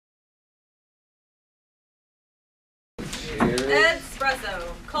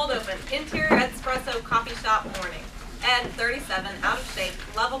Interior Espresso coffee shop morning. Ed, 37, out of shape,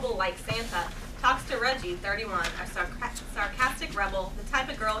 lovable like Santa, talks to Reggie, 31, a sarcastic rebel, the type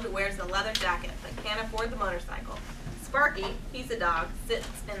of girl who wears the leather jacket but can't afford the motorcycle. Sparky, he's a dog, sits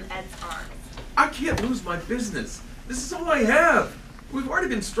in Ed's arms. I can't lose my business. This is all I have. We've already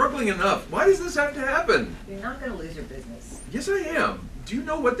been struggling enough. Why does this have to happen? You're not going to lose your business. Yes, I am. Do you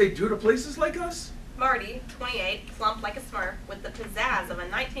know what they do to places like us? Marty, 28, plump like a smurf, with the pizzazz of a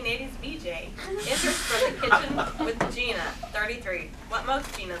 1980s VJ, enters from the kitchen with Gina, 33, what most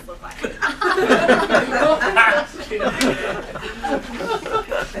Ginas look like.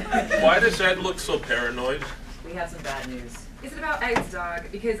 Why does Ed look so paranoid? We have some bad news. Is it about Ed's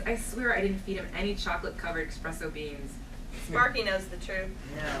dog? Because I swear I didn't feed him any chocolate-covered espresso beans. Sparky knows the truth.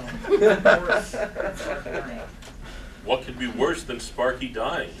 No. Worse. That's Sparky dying. What could be worse than Sparky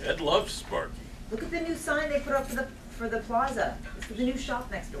dying? Ed loves Sparky. Look at the new sign they put up for the plaza. It's for the new shop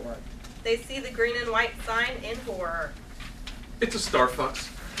next door. They see the green and white sign in horror. It's a Starfucks.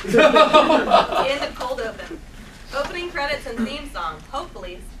 In the cold open. Opening credits and theme song,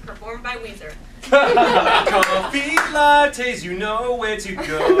 hopefully performed by Weezer. Coffee lattes, you know where to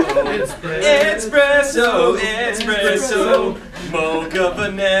go. Espresso, espresso, mocha,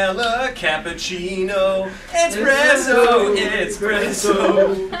 vanilla, cappuccino. Espresso,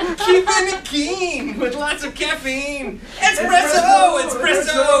 espresso, keeping it keen with lots of caffeine. Espresso,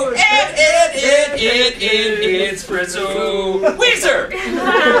 espresso, espresso. Weezer.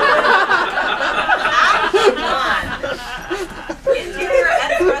 Interior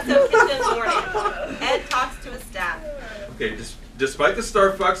Espresso kitchen morning. Ed talks to his staff. Okay, despite the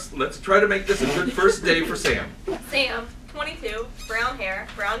Starfucks, let's try to make this a good first day for Sam. Sam, 22, brown hair,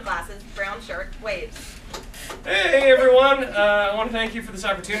 brown glasses, brown shirt, waves. Hey everyone, I want to thank you for this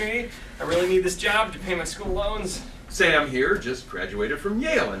opportunity. I really need this job to pay my school loans. Sam here just graduated from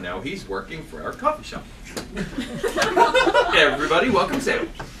Yale, and now he's working for our coffee shop. Everybody, welcome Sam.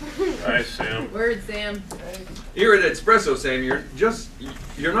 Hi, Sam. Word, Sam. Here at Espresso, Sam,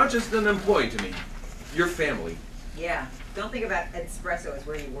 you're not just an employee to me. You're family. Yeah. Don't think about espresso as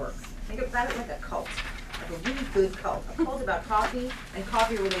where you work. Think about it like a cult. Like a really good cult. A cult about coffee and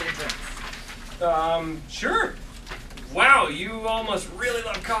coffee-related drinks. Sure. Wow, you almost really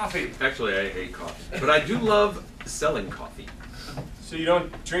love coffee. Actually, I hate coffee, but I do love selling coffee. So you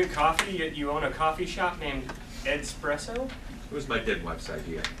don't drink coffee, yet you own a coffee shop named EDspresso? It was my dead wife's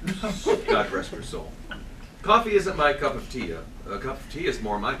idea. God rest her soul. Coffee isn't my cup of tea. A cup of tea is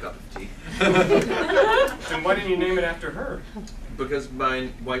more my cup of tea. Then why didn't you name it after her? Because my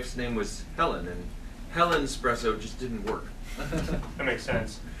wife's name was Helen, and Helen-spresso just didn't work. That makes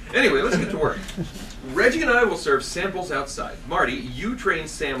sense. Anyway, let's get to work. Reggie and I will serve samples outside. Marty, you train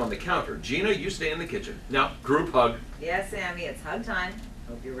Sam on the counter. Gina, you stay in the kitchen. Now, group hug. Yeah, Sammy, it's hug time.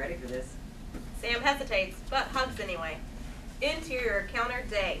 Hope you're ready for this. Sam hesitates, but hugs anyway. Interior counter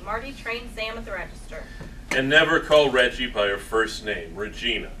day. Marty trains Sam at the register. And never call Reggie by her first name,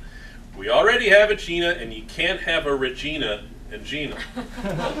 Regina. We already have a Gina, and you can't have a Regina and Gina.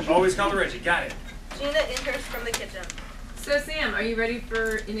 Always call her Reggie, got it. Gina enters from the kitchen. So, Sam, are you ready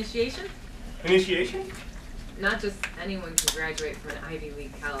for initiation? Initiation? Not just anyone can graduate from an Ivy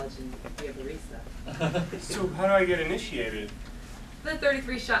League college and be a barista. So how do I get initiated? The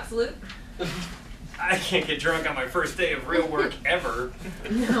 33-shot salute. I can't get drunk on my first day of real work ever.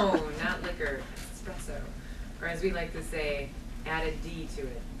 No, not liquor. Espresso. Or as we like to say, add a D to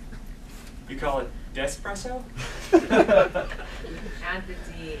it. You call it Despresso? Add the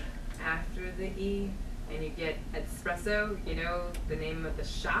D after the E, and you get Espresso, you know, the name of the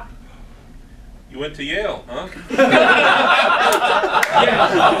shop. You went to Yale, huh?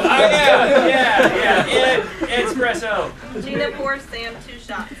 Yeah, Espresso. Gina pours Sam 2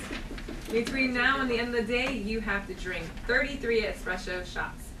 shots. Between now and the end of the day, you have to drink 33 espresso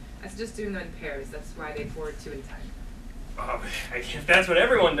shots. That's just doing them in pairs. That's why they pour 2 at a time. If that's what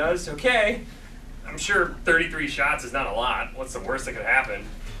everyone does, okay. I'm sure 33 shots is not a lot. What's the worst that could happen?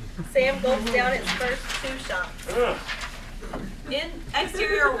 Sam gulps down his first 2 shots. Ugh. In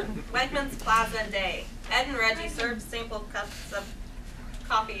exterior Wegmans Plaza day, Ed and Reggie serve sample cups of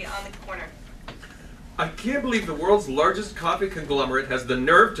coffee on the corner. I can't believe the world's largest coffee conglomerate has the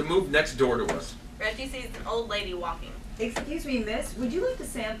nerve to move next door to us. Reggie sees an old lady walking. Excuse me, miss. Would you like to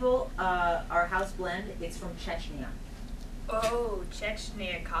sample our house blend? It's from Chechnya. Oh,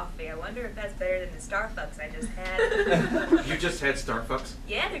 Chechnya coffee. I wonder if that's better than the Starbucks I just had. You just had Starfucks?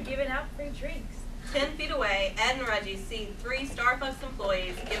 Yeah, they're giving out free drinks. 10 feet away, Ed and Reggie see 3 Starbucks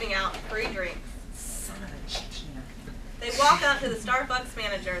employees giving out free drinks. Son of a Chechnya. They walk out to the Starbucks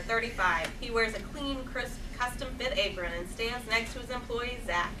manager, 35. He wears a clean, crisp, custom-fit apron and stands next to his employee,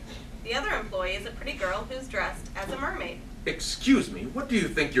 Zach. The other employee is a pretty girl who's dressed as a mermaid. Excuse me, what do you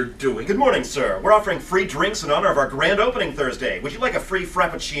think you're doing? Good morning, sir. We're offering free drinks in honor of our grand opening Thursday. Would you like a free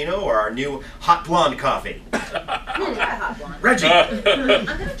frappuccino or our new hot blonde coffee? I'll try a hot blonde. Reggie! I'm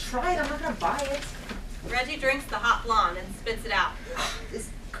gonna try it, I'm not gonna buy it. Reggie drinks the hot blonde and spits it out. This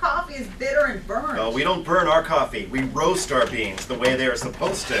coffee is bitter and burnt. Oh, we don't burn our coffee. We roast our beans the way they are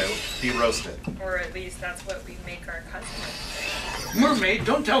supposed to be roasted. Or at least that's what we make our customers say. Mermaid,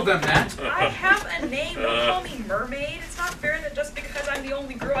 don't tell them that. I have a name. Don't call me mermaid. It's not fair that just because I'm the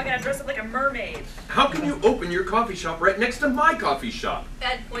only girl, I gotta dress up like a mermaid. How can you open your coffee shop right next to my coffee shop?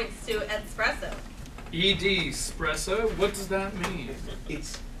 Ed points to EDspresso. EDspresso? What does that mean?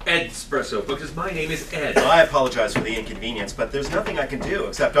 It's EDspresso because my name is Ed. Well, I apologize for the inconvenience, but there's nothing I can do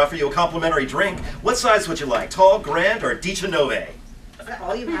except offer you a complimentary drink. What size would you like? Tall, grand, or Dice Nove? Is that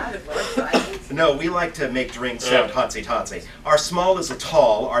all you have is large sizes? No, we like to make drinks sound hotsy-totsy. Our small is a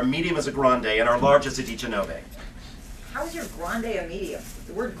tall, our medium is a grande, and our large is a Dice Nove. How is your grande a medium?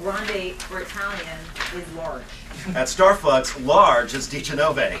 The word grande for Italian is large. At Starfucks, large is Dice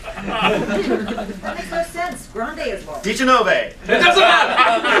Nove. That makes no sense. Grande is large. Dice Nove! It doesn't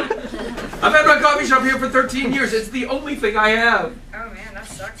matter! I've had my coffee shop here for 13 years. It's the only thing I have. Oh man, that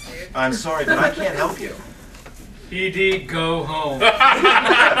sucks, dude. I'm sorry, but I can't help you. ED, go home.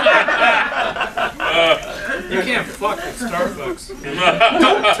 You can't fuck at Starbucks.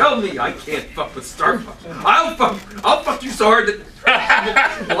 Don't tell me I can't fuck with Starbucks. I'll fuck you so hard that...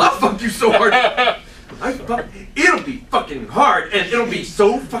 Well, I'll fuck you so hard that... It'll be fucking hard, and it'll be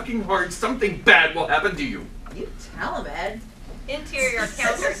so fucking hard something bad will happen to you. You tell him, Ed. Interior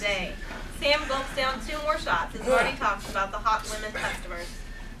counter day. Sam gulps down 2 more shots as Marty talks about the hot women customers.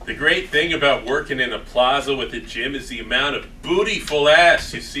 The great thing about working in a plaza with a gym is the amount of bootyful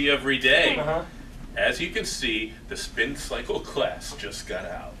ass you see every day. As you can see, the spin cycle class just got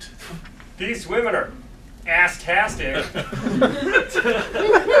out. These women are ass-tastic. See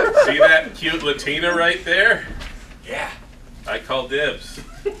that cute Latina right there? Yeah. I call dibs.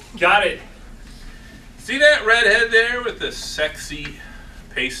 Got it. See that redhead there with the sexy,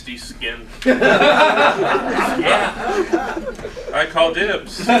 pasty skin? Yeah. I call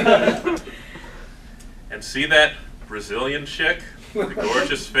dibs. And see that Brazilian chick with the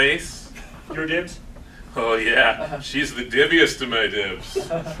gorgeous face? Your dibs? Oh yeah, she's the dibbiest of my dibs.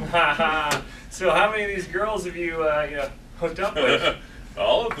 So how many of these girls have you, hooked up with?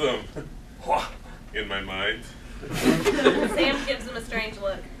 All of them. In my mind. Sam gives him a strange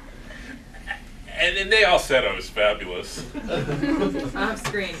look. And then they all said I was fabulous. Off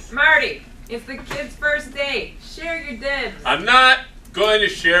screen. Marty, it's the kid's first date. Share your dibs. I'm not going to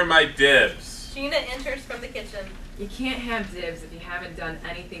share my dibs. Gina enters from the kitchen. You can't have dibs if you haven't done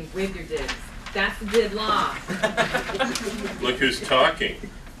anything with your dibs. That's the dib law. Look who's talking.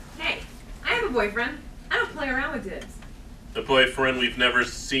 Hey, I have a boyfriend. I don't play around with dibs. The boyfriend we've never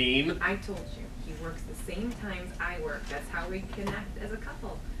seen. I told you, he works the same times I work. That's how we connect as a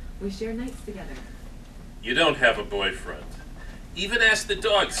couple. We share nights together. You don't have a boyfriend. Even ask the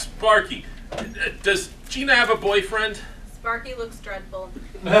dog, Sparky. Does Gina have a boyfriend? Sparky looks dreadful.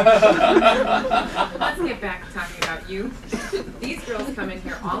 Let's get back to talking about you. These girls come in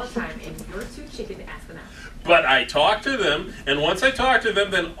here all the time, and you're too chicken to ask them out. But I talk to them, and once I talk to them,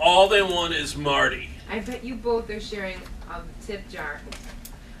 then all they want is Marty. I bet you both are sharing a tip jar.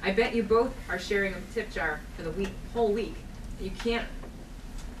 I bet you both are sharing a tip jar for the whole week. You can't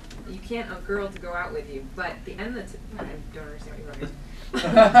a girl to go out with you, but at the end of the I don't understand what you're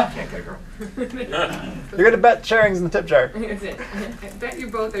Can't get a girl. You're gonna bet sharing's in the tip jar. That's it. I bet you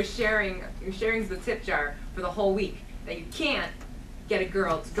both are sharing the tip jar for the whole week. That you can't get a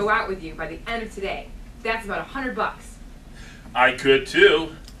girl to go out with you by the end of today. That's about $100. I could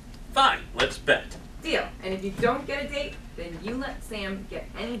too. Fine, let's bet. Deal. And if you don't get a date, then you let Sam get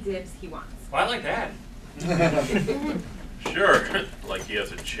any dibs he wants. Well, I like that. Sure, like he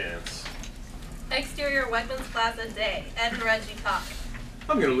has a chance. Exterior Wegmans Plaza day. Ed and Reggie talk.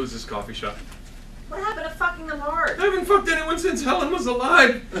 I'm gonna lose this coffee shop. What happened to fucking them hard? I haven't fucked anyone since Helen was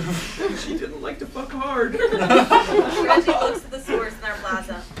alive. She didn't like to fuck hard. Reggie looks at the stores in our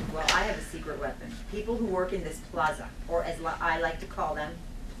plaza. Well, I have a secret weapon. People who work in this plaza, or as I like to call them,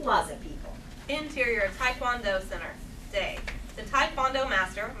 plaza people. Interior Taekwondo Center day. The Taekwondo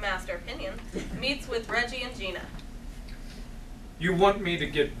master, Master Pinion, meets with Reggie and Gina. You want me to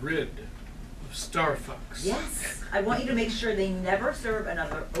get rid of Starfucks? Yes. I want you to make sure they never serve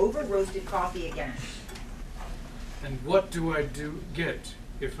another over-roasted coffee again. And what do I get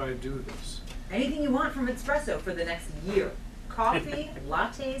if I do this? Anything you want from EDspresso for the next year. Coffee,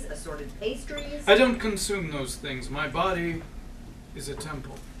 lattes, assorted pastries. I don't consume those things. My body is a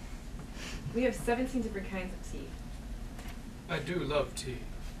temple. We have 17 different kinds of tea. I do love tea.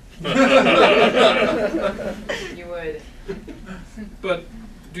 You would. But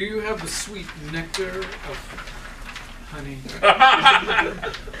do you have the sweet nectar of honey?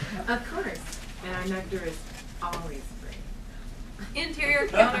 Of course. And our nectar is always free. Interior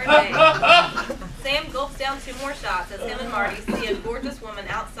counter day. Sam gulps down 2 more shots as him and Marty see a gorgeous woman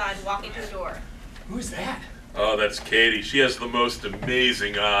outside walking to the door. Who's that? Oh, that's Katie. She has the most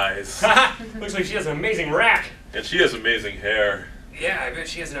amazing eyes. Looks like she has an amazing rack. And she has amazing hair. Yeah, I bet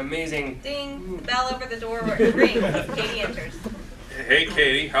she has an amazing... Ding! The bell over the door rings as Katie enters. Hey,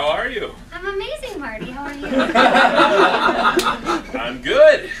 Katie. How are you? I'm amazing, Marty. How are you? I'm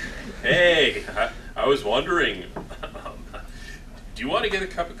good. Hey, I was wondering, do you want to get a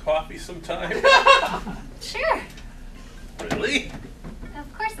cup of coffee sometime? Sure. Really?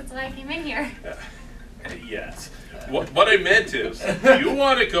 Of course, that's why I came in here. Yes. What I meant is, do you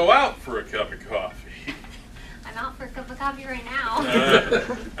want to go out for a cup of coffee? I'm out for a cup of coffee right now.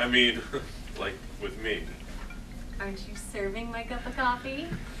 I mean, like with me. Aren't you serving my cup of coffee?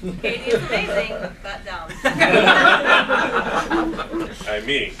 Katie is amazing, but dumb. I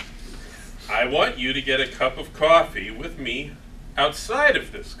mean, I want you to get a cup of coffee with me outside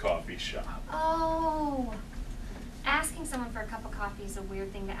of this coffee shop. Oh. Asking someone for a cup of coffee is a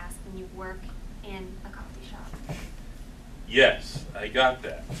weird thing to ask when you work in a coffee shop. Yes, I got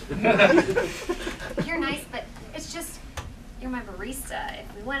that. You're nice, but it's just, you're my barista.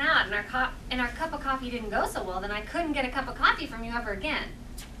 If we went out and our cup of coffee didn't go so well, then I couldn't get a cup of coffee from you ever again.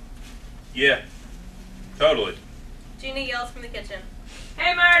 Yeah, totally. Gina yells from the kitchen.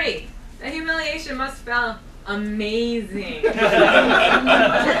 Hey, Marty! The humiliation must feel amazing.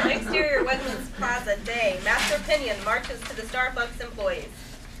 Exterior Wegmans Plaza day. Master Pinion marches to the Starbucks employees.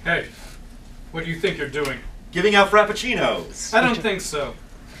 Hey, what do you think you're doing? Giving out frappuccinos. I don't think so.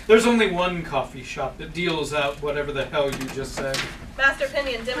 There's only one coffee shop that deals out whatever the hell you just said. Master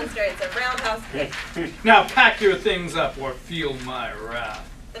Pinion demonstrates a roundhouse kick. Now pack your things up or feel my wrath.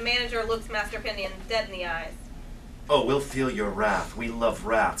 The manager looks Master Pinion dead in the eyes. Oh, we'll feel your wrath. We love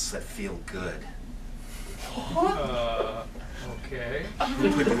wraths that feel good. Okay.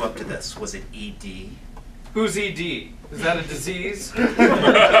 Who put you up to this? Was it ED? Who's ED? Is that a disease?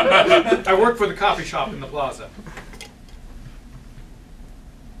 I work for the coffee shop in the plaza.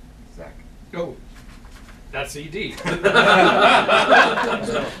 Zach. Oh, that's ED.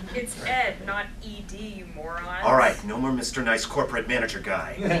 It's Ed, not ED, you moron. All right, no more Mr. Nice corporate manager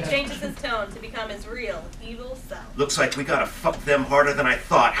guy. He changes his tone to become his real, evil self. Looks like we gotta fuck them harder than I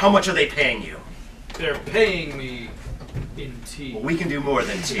thought. How much are they paying you? They're paying me in tea. Well, we can do more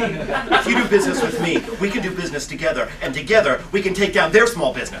than tea. If you do business with me, we can do business together, and together we can take down their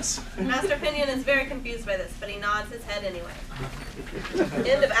small business. Master Pinion is very confused by this, but he nods his head anyway.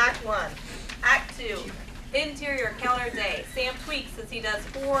 End of Act 1. Act 2. Interior counter day. Sam tweaks as he does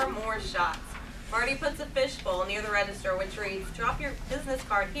 4 more shots. Marty puts a fishbowl near the register which reads, "Drop your business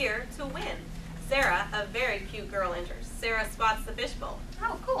card here to win." Sarah, a very cute girl, enters. Sarah spots the fishbowl.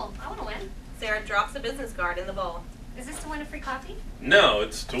 Oh, cool. I want to win. Sarah drops a business card in the bowl. Is this to win a free coffee? No,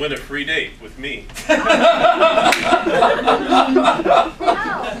 it's to win a free date with me. Oh,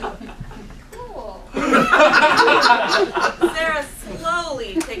 cool. Sarah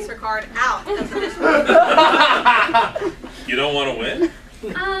slowly takes her card out of the fishbowl. You don't want to win?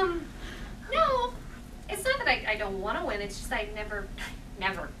 No. It's not that I don't want to win. It's just I never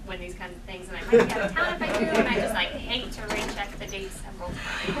win these kinds of things, and I might be out of town if I do, and I just hate to recheck the date several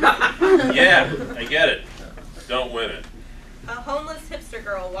times. Yeah, I get it. Don't win it. A homeless hipster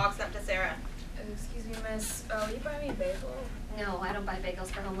girl walks up to Sarah. Excuse me, miss. Will you buy me a bagel? No, I don't buy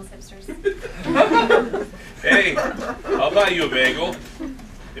bagels for homeless hipsters. Hey, I'll buy you a bagel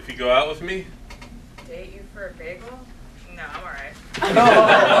if you go out with me. Date you for a bagel? No, I'm alright.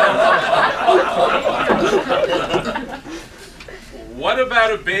 What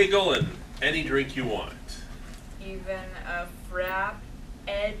about a bagel and any drink you want? Even a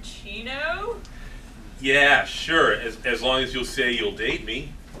frappuccino? Yeah, sure, as long as you'll say you'll date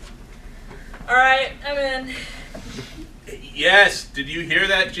me. Alright, I'm in. Yes, did you hear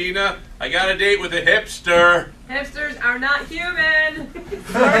that, Gina? I got a date with a hipster. Hipsters are not human.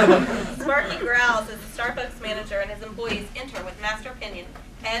 Sparky growls as the Starbucks manager and his employees enter with Master Pinion.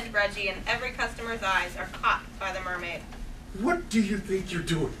 Ed, Reggie, and every customer's eyes are caught by the mermaid. What do you think you're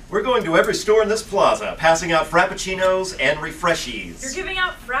doing? We're going to every store in this plaza, passing out frappuccinos and refreshies. You're giving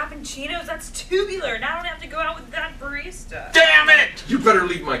out frappuccinos? That's tubular. Now I don't have to go out with that barista. Damn it! You better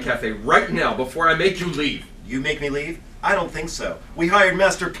leave my cafe right now before I make you leave. You make me leave? I don't think so. We hired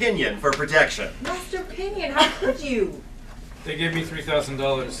Master Pinion for protection. Master Pinion, how could you? They gave me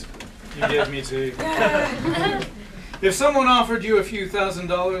 $3,000. You give me tea. If someone offered you a few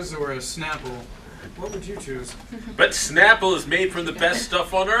 $1,000s or a Snapple, what would you choose? But Snapple is made from the best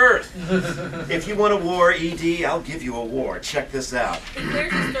stuff on earth. If you want a war, ED, I'll give you a war. Check this out. He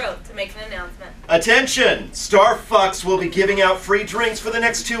clears his throat to make an announcement. Attention! Starfucks will be giving out free drinks for the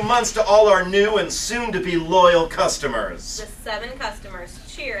next 2 months to all our new and soon-to-be loyal customers. The 7 customers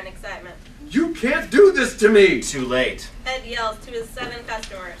cheer in excitement. You can't do this to me! Too late. Ed yells to his 7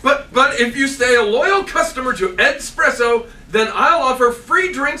 customers. But if you stay a loyal customer to EDspresso, then I'll offer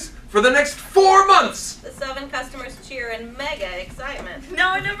free drinks for the next 4 months! The 7 customers cheer in mega excitement.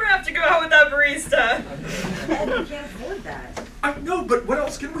 Now I never have to go out with that barista. Ed, we can't afford that. I know, but what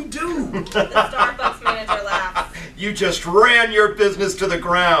else can we do? The Starbucks manager laughs. You just ran your business to the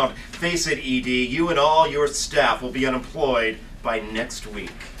ground. Face it, ED, you and all your staff will be unemployed by next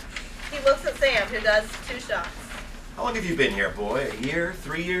week. He looks at Sam, who does 2 shots. How long have you been here, boy? A year?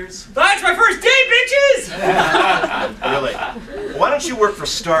 3 years? That's my first day, bitches! Really? Why don't you work for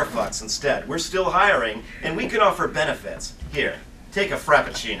Starfucks instead? We're still hiring, and we can offer benefits. Here, take a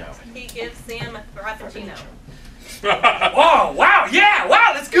Frappuccino. He gives Sam a frappuccino. Oh, wow, yeah,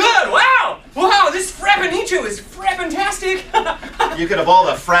 wow, that's good, wow! Wow, this Frappuccino is frappantastic! You can have all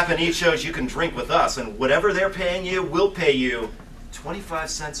the Frappuccinos you can drink with us, and whatever they're paying you, we'll pay you 25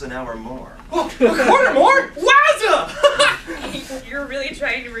 cents an hour more. Oh, a quarter more? Wowza! You're really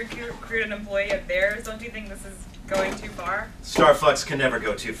trying to recruit an employee of theirs. Don't you think this is going too far? Starfucks can never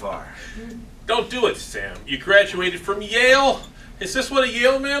go too far. Don't do it, Sam. You graduated from Yale. Is this what a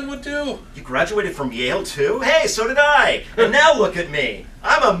Yale man would do? You graduated from Yale, too? Hey, so did I! And now look at me!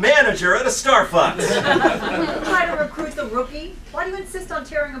 I'm a manager at a Starfucks! You try to recruit the rookie? Why do you insist on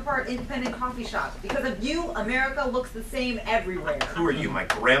tearing apart independent coffee shops? Because of you, America looks the same everywhere. Who are you, my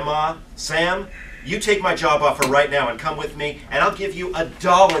grandma? Sam, you take my job offer right now and come with me, and I'll give you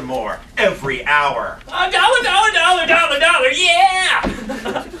 $1 more every hour. $1, yeah!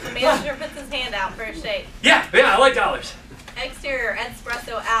 The manager puts his hand out for a shake. Yeah, I like dollars. Exterior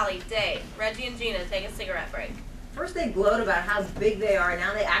Espresso Alley, day. Reggie and Gina take a cigarette break. First they gloat about how big they are, and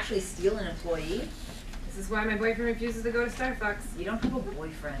now they actually steal an employee. This is why my boyfriend refuses to go to Starbucks. You don't have a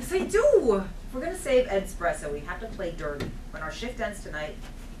boyfriend. Yes, I do! If we're gonna save EDspresso, we have to play dirty. When our shift ends tonight,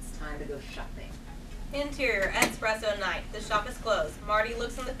 it's time to go shopping. Interior Espresso night. The shop is closed. Marty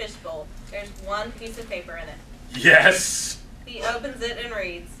looks in the fishbowl. There's 1 piece of paper in it. Yes! He opens it and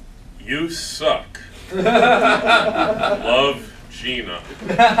reads. You suck. Love, Gina.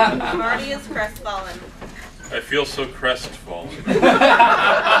 Marty is crestfallen. I feel so crestfallen. He looks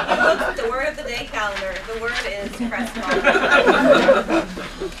at the word of the day calendar. The word is crestfallen.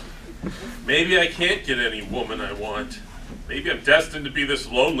 Maybe I can't get any woman I want. Maybe I'm destined to be this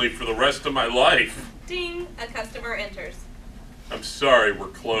lonely for the rest of my life. Ding! A customer enters. I'm sorry, we're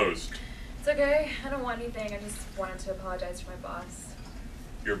closed. It's okay. I don't want anything. I just wanted to apologize for my boss.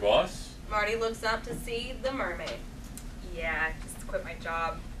 Your boss? Marty looks up to see the mermaid. Yeah, I just quit my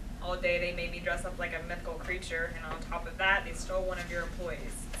job. All day they made me dress up like a mythical creature, and on top of that, they stole one of your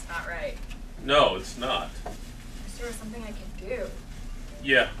employees. It's not right. No, it's not. Is there something I can do?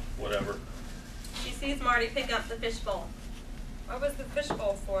 Yeah, whatever. She sees Marty pick up the fishbowl. What was the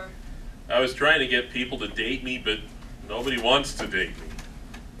fishbowl for? I was trying to get people to date me, but nobody wants to date me.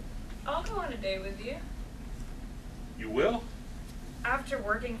 I'll go on a date with you. You will? After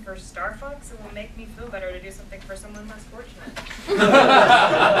working for Starbucks, it will make me feel better to do something for someone less fortunate.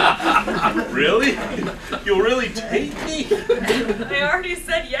 Really? You'll really date me? I already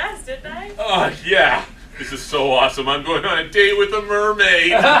said yes, didn't I? Oh, yeah. This is so awesome. I'm going on a date with a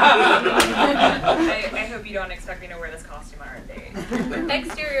mermaid. I hope you don't expect me to wear this costume on our date.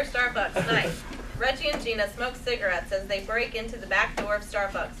 Exterior Starbucks night. Reggie and Gina smoke cigarettes as they break into the back door of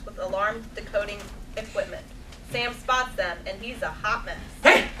Starbucks with alarm decoding equipment. Sam spots them, and he's a hot mess.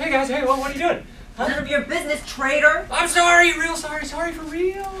 Hey guys, hey, what are you doing? None of your business, traitor! I'm sorry, real sorry for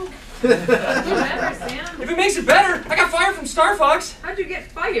real. Whatever, Sam. If it makes it better, I got fired from Starbucks. How'd you get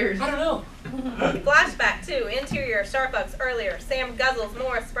fired? I don't know. Flashback to interior Starbucks earlier. Sam guzzles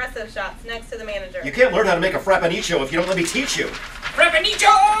more espresso shots next to the manager. You can't learn how to make a Frappuccino if you don't let me teach you.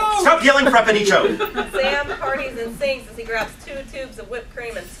 Frappuccino! Stop yelling Frappuccino! Sam parties and sings as he grabs 2 tubes of whipped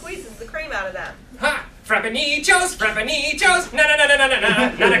cream and squeezes the cream out of them. Ha! Frappuccinos, na na na na na na na,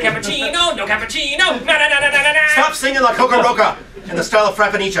 not a cappuccino, no cappuccino, na na na na na na. Stop singing La Coca Roca in the style of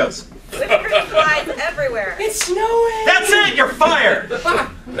Frappuccinos. Whipped cream flies everywhere. It's snowing. That's it, you're fired!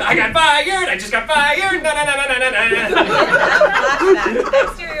 I got fired, I just got fired, na na na na na na. Flashback.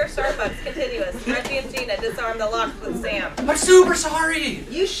 Exterior Starbucks continuous. Reggie and Gina disarm the locks with Sam. I'm super sorry.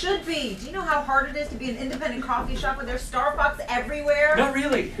 You should be. Do you know how hard it is to be an independent coffee shop with there's Starbucks everywhere? Not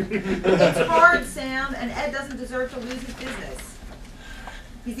really. It's hard, Sam, and Ed doesn't deserve to lose his business.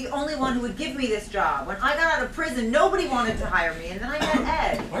 He's the only one who would give me this job. When I got out of prison, nobody wanted to hire me, and then I met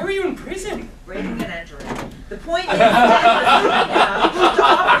Ed. Why were you in prison? Breaking and entering. The point is, Ed was enough to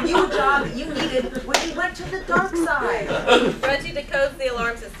offer you a job that you needed when you went to the dark side. Reggie decodes the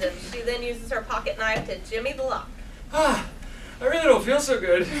alarm system. She then uses her pocket knife to jimmy the lock. I really don't feel so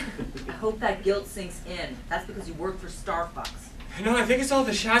good. I hope that guilt sinks in. That's because you work for Starbucks. No, I think it's all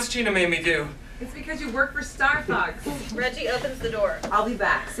the shots Gina made me do. It's because you work for Starbucks. Reggie opens the door. I'll be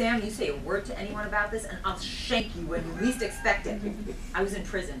back. Sam, you say a word to anyone about this, and I'll shank you when you least expect it. I was in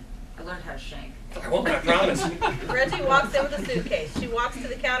prison. I learned how to shank. I won't, I promise. Reggie walks in with a suitcase. She walks to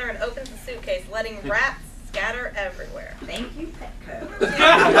the counter and opens the suitcase, letting rats scatter everywhere. Thank you, Petco.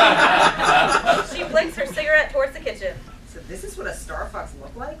 She blinks her cigarette towards the kitchen. So this is what a Starbucks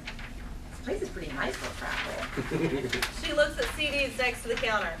look like? This place is pretty nice for a crap hole. She looks at CDs next to the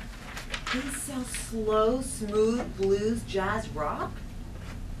counter. These sell slow, smooth blues, jazz rock?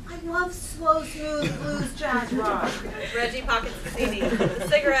 I love slow, smooth blues, jazz rock. Reggie pockets the CD. The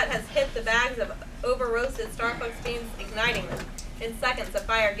cigarette has hit the bags of over-roasted Starbucks beans, igniting them. In seconds, the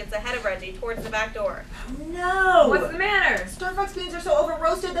fire gets ahead of Reggie towards the back door. No! What's the matter? Starbucks beans are so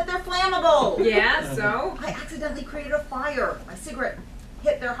over-roasted that they're flammable. Yeah, so? I accidentally created a fire. My cigarette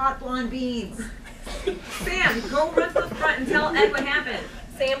hit their hot blonde beans. Sam, go run to the front and tell Ed what happened.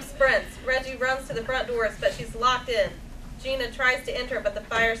 Sam sprints. Reggie runs to the front doors, but she's locked in. Gina tries to enter, but the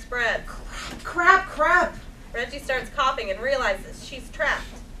fire spreads. Crap, crap! Reggie starts coughing and realizes she's trapped.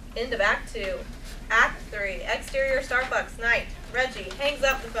 End of Act 2. Act 3. Exterior Starbucks night. Reggie hangs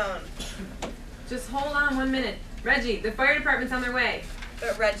up the phone. Just hold on 1 minute. Reggie, the fire department's on their way.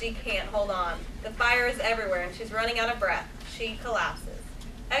 But Reggie can't hold on. The fire is everywhere and she's running out of breath. She collapses.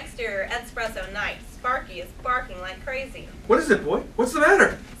 Exterior EDspresso night. Sparky is barking like crazy. What is it, boy? What's the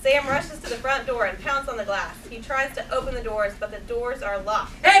matter? Sam rushes to the front door and pounds on the glass. He tries to open the doors, but the doors are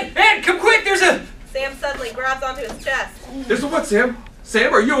locked. Ed, come quick, there's a... Sam suddenly grabs onto his chest. There's a what, Sam?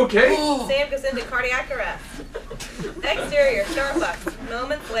 Sam, are you okay? Sam goes into cardiac arrest. Exterior Starbucks.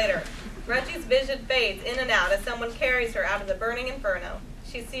 Moments later. Reggie's vision fades in and out as someone carries her out of the burning inferno.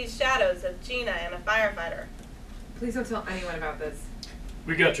 She sees shadows of Gina and a firefighter. Please don't tell anyone about this.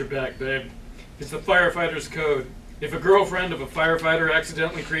 We got your back, babe. It's the firefighter's code. If a girlfriend of a firefighter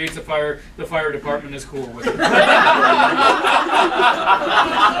accidentally creates a fire, the fire department is cool with it.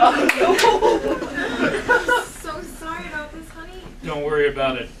 So sorry about this, honey. Don't worry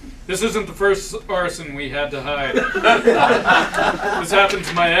about it. This isn't the first arson we had to hide. This happened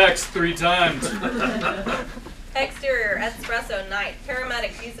to my ex 3 times. Exterior EDspresso night.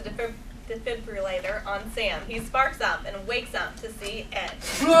 Paramedics use a defibrillator on Sam. He sparks up and wakes up to see Ed.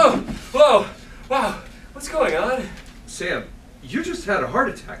 Whoa, wow, what's going on? Sam, you just had a heart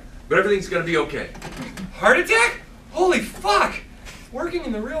attack, but everything's gonna be okay. Heart attack? Holy fuck! Working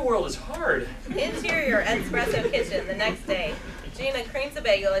in the real world is hard. Interior EDspresso kitchen the next day. Gina creams a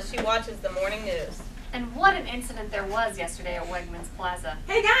bagel as she watches the morning news. And what an incident there was yesterday at Wegmans Plaza.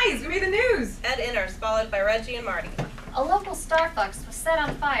 Hey guys, we made the news! Ed enters, followed by Reggie and Marty. A local Starbucks was set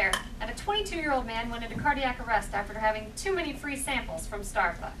on fire, and a 22-year-old man went into cardiac arrest after having too many free samples from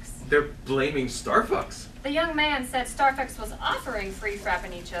Starbucks. They're blaming Starbucks. The young man said Starbucks was offering free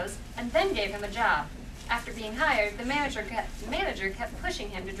frappuccinos and then gave him a job. After being hired, the manager kept pushing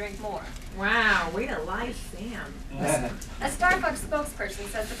him to drink more. Wow, way to lie, Sam. A Starbucks spokesperson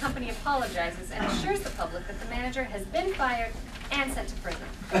says the company apologizes and assures the public that the manager has been fired and sent to prison.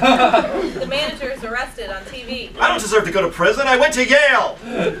 The manager is arrested on TV. I don't deserve to go to prison. I went to Yale.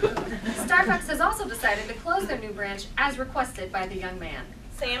 Starbucks has also decided to close their new branch as requested by the young man.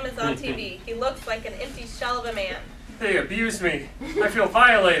 Sam is on TV. He looks like an empty shell of a man. They abused me. I feel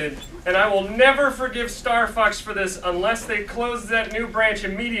violated. And I will never forgive Starbucks for this unless they close that new branch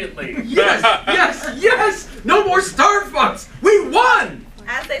immediately. Yes, yes, yes! No more Starbucks! We won!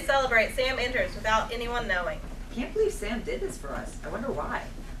 As they celebrate, Sam enters without anyone knowing. Can't believe Sam did this for us. I wonder why.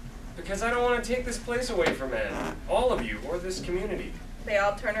 Because I don't want to take this place away from Ed. All of you, or this community. They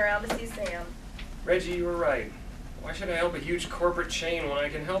all turn around to see Sam. Reggie, you were right. Why should I help a huge corporate chain when I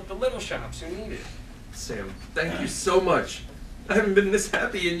can help the little shops who need it? Sam, thank you so much. I haven't been this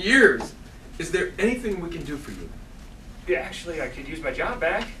happy in years. Is there anything we can do for you? Yeah, actually, I could use my job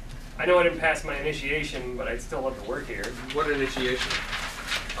back. I know I didn't pass my initiation, but I'd still love to work here. What initiation?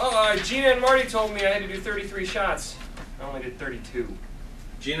 Oh, Gina and Marty told me I had to do 33 shots. I only did 32.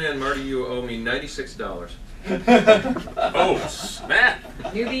 Gina and Marty, you owe me $96. Oh, snap.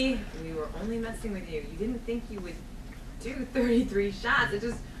 Newbie, we were only messing with you. You didn't think you would do 33 shots. It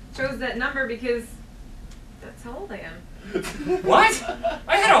just chose that number because that's how old I am. What?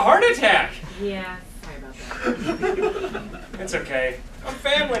 I had a heart attack. Yeah, sorry about that. It's okay. I'm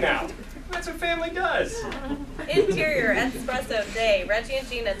family now. That's what family does. Interior EDspresso day. Reggie and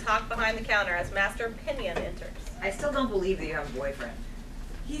Gina talk behind the counter as Master Pinion enters. I still don't believe that you have a boyfriend.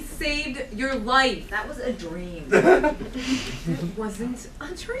 He saved your life. That was a dream. It wasn't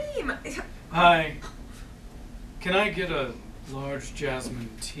a dream. Hi. Can I get a large jasmine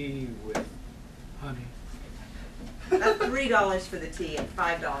tea with honey? That's $3 for the tea and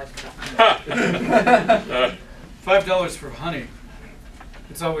 $5 for the honey. $5 for honey.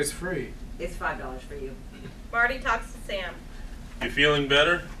 It's always free. It's $5 for you. Marty talks to Sam. You feeling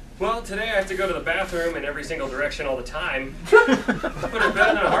better? Well, today I have to go to the bathroom in every single direction all the time. Better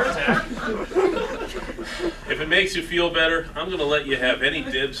than a heart attack. If it makes you feel better, I'm going to let you have any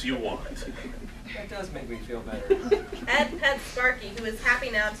dibs you want. That does make me feel better. Ed pets Sparky, who is happy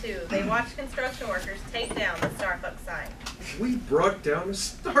now too. They watch construction workers take down the Starbucks sign. We brought down a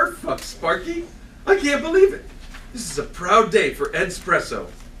Starfuck, Sparky. I can't believe it. This is a proud day for EDspresso.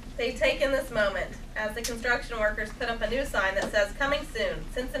 They take in this moment as the construction workers put up a new sign that says, "Coming soon,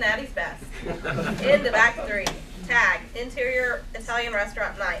 Cincinnati's best." Into back 3. Tag, interior Italian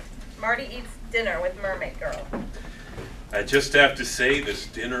restaurant night. Marty eats dinner with Mermaid Girl. I just have to say, this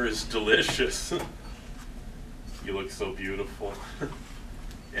dinner is delicious. You look so beautiful.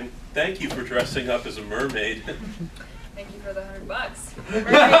 And thank you for dressing up as a mermaid. Thank you for the $100.